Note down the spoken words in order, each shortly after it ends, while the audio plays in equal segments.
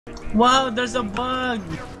Wow, there's a bug!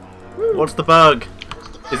 What's the bug?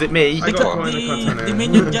 Is it me? The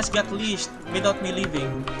minion just got leashed without me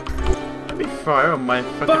leaving. Let me fire on my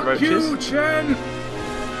fucking Fuck roaches. you, Chen!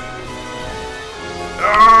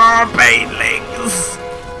 Ah, banelings!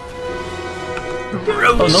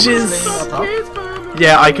 Roaches!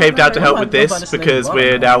 Yeah, I came down to help with this because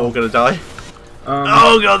we're now all gonna die.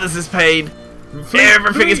 Oh god, this is pain!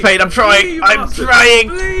 Everything is pain, I'm trying! I'm trying!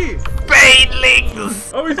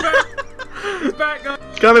 Banelings! Oh, he's back! He's back, guys!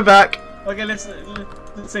 Coming back! Okay, let's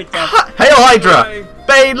say cap. Hail Hydra!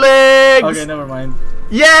 Banelings! Okay, never mind.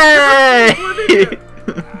 Yay!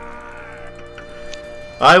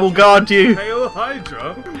 I will guard you! Hail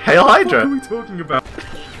Hydra? Hail Hydra? What are we talking about?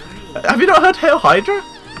 Have you not heard Hail Hydra?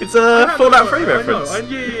 It's a Fallout 3 reference.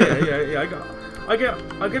 Yeah. I get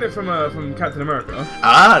it from Captain America.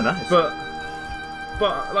 Ah, nice. But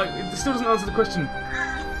like, it still doesn't answer the question.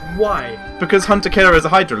 Why? Because Hunter Killer is a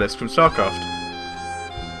Hydralist from StarCraft.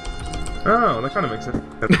 Oh, that kind of makes sense.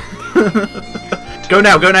 Go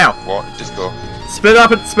now, go now. What? Just go. Split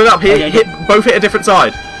up and split up. Hit both hit a different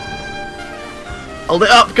side. Hold it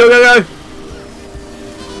up. Go, go, go.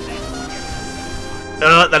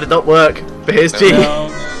 That did not work. But here's G. No.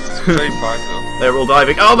 Very fine though. They're all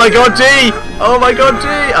diving. Oh my god, G! Oh my god, G!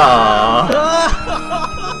 Ah.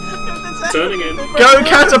 Turning in. Go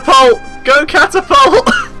catapult! Go catapult!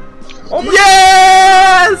 Oh my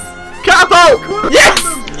yes! Catapult! Yes!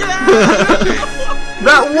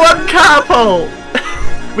 That one catapult!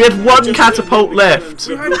 We had one catapult left.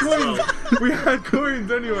 We had coins. We had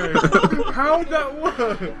coins anyway. How'd that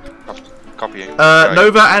work? Copying.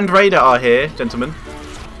 Nova and Raider are here, gentlemen.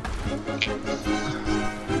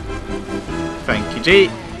 Thank you, G.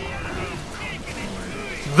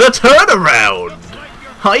 The turnaround!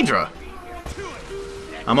 Hydra.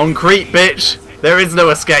 I'm on creep, bitch. There is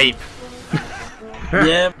no escape.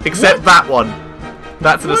 Yeah. Except that one.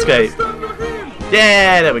 That's an escape.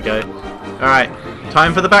 Yeah, there we go. Alright,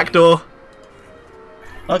 time for the back door.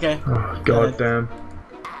 Okay. Oh, god damn.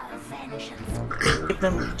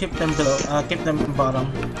 Keep them below. Keep them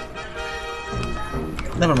bottom.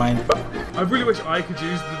 Never mind. I really wish I could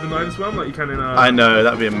use the Nidus Worm like you can in I know,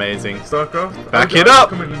 that'd be amazing. StarCraft. Back it up!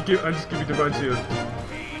 Come in and just give you Divine Shield.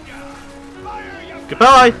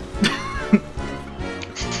 Goodbye!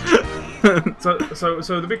 So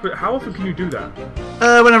the big question, how often can you do that?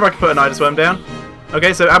 Whenever I can put a Nidus Worm down.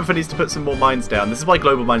 Okay, so Abathur needs to put some more mines down. This is why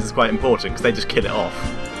global mines is quite important, because they just kill it off.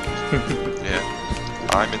 Yeah.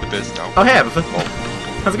 I'm in the biz now. Oh, hey Abathur.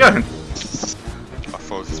 How's it going? I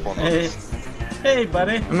thought this one. Hey,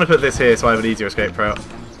 buddy. I'm gonna put this here so I have an easier escape route.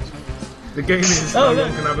 The game is Oh, how look.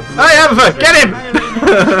 long can Abathur Hey Abathur, get him!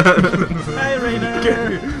 Hi, Raider. Get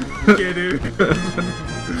it.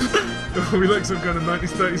 We like some kind of 90s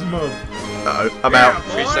 30s mob. Uh-oh, I'm out.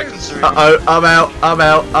 3 seconds to read. Uh-oh, I'm out, I'm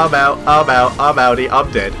out, I'm out, I'm out, I'm outie, I'm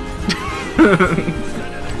dead.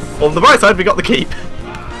 On the right side, we got the keep.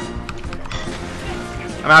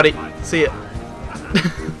 I'm outie. See ya.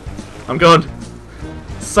 I'm gone.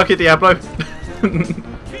 Suck it, Diablo.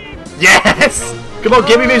 Yes! Come on,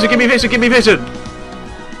 give me vision, give me vision, give me vision!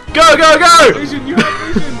 Go, go, go! Vision, you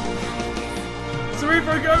have vision!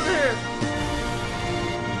 Cerebro, go over here!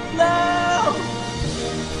 No!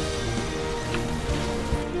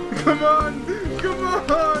 Come on! Come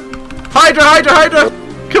on! Hydra, Hydra, Hydra!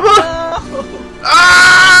 Come on! No!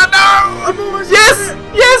 Ah, no! I'm almost Yes!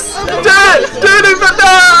 Yes! Do it! Do it, but no!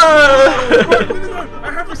 No! I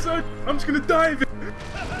have a sword! I'm just gonna dive in!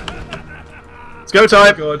 It's go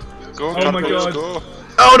time! God. Go, Oh my catapult, god. go.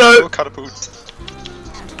 Oh Go, no! catapult.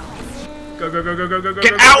 Go, go, go, go, go, go, go.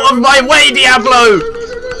 Get go, out go, of my way, Diablo!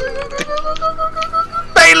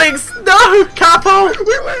 Bailings! No! Capo!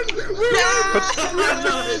 We win!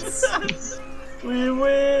 We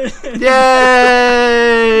win!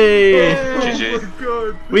 Yay! Oh my GG.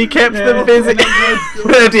 god! We kept Yeah. them busy.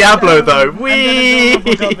 Diablo though. Wee!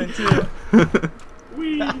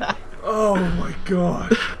 Oh my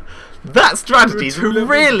god! That strategy's We were 2 levels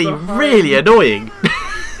really, behind. really annoying.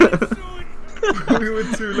 We were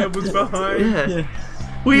 2 levels behind. Yeah.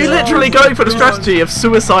 We're literally going for the strategy of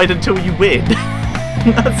suicide until you win.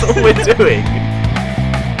 That's all we're doing.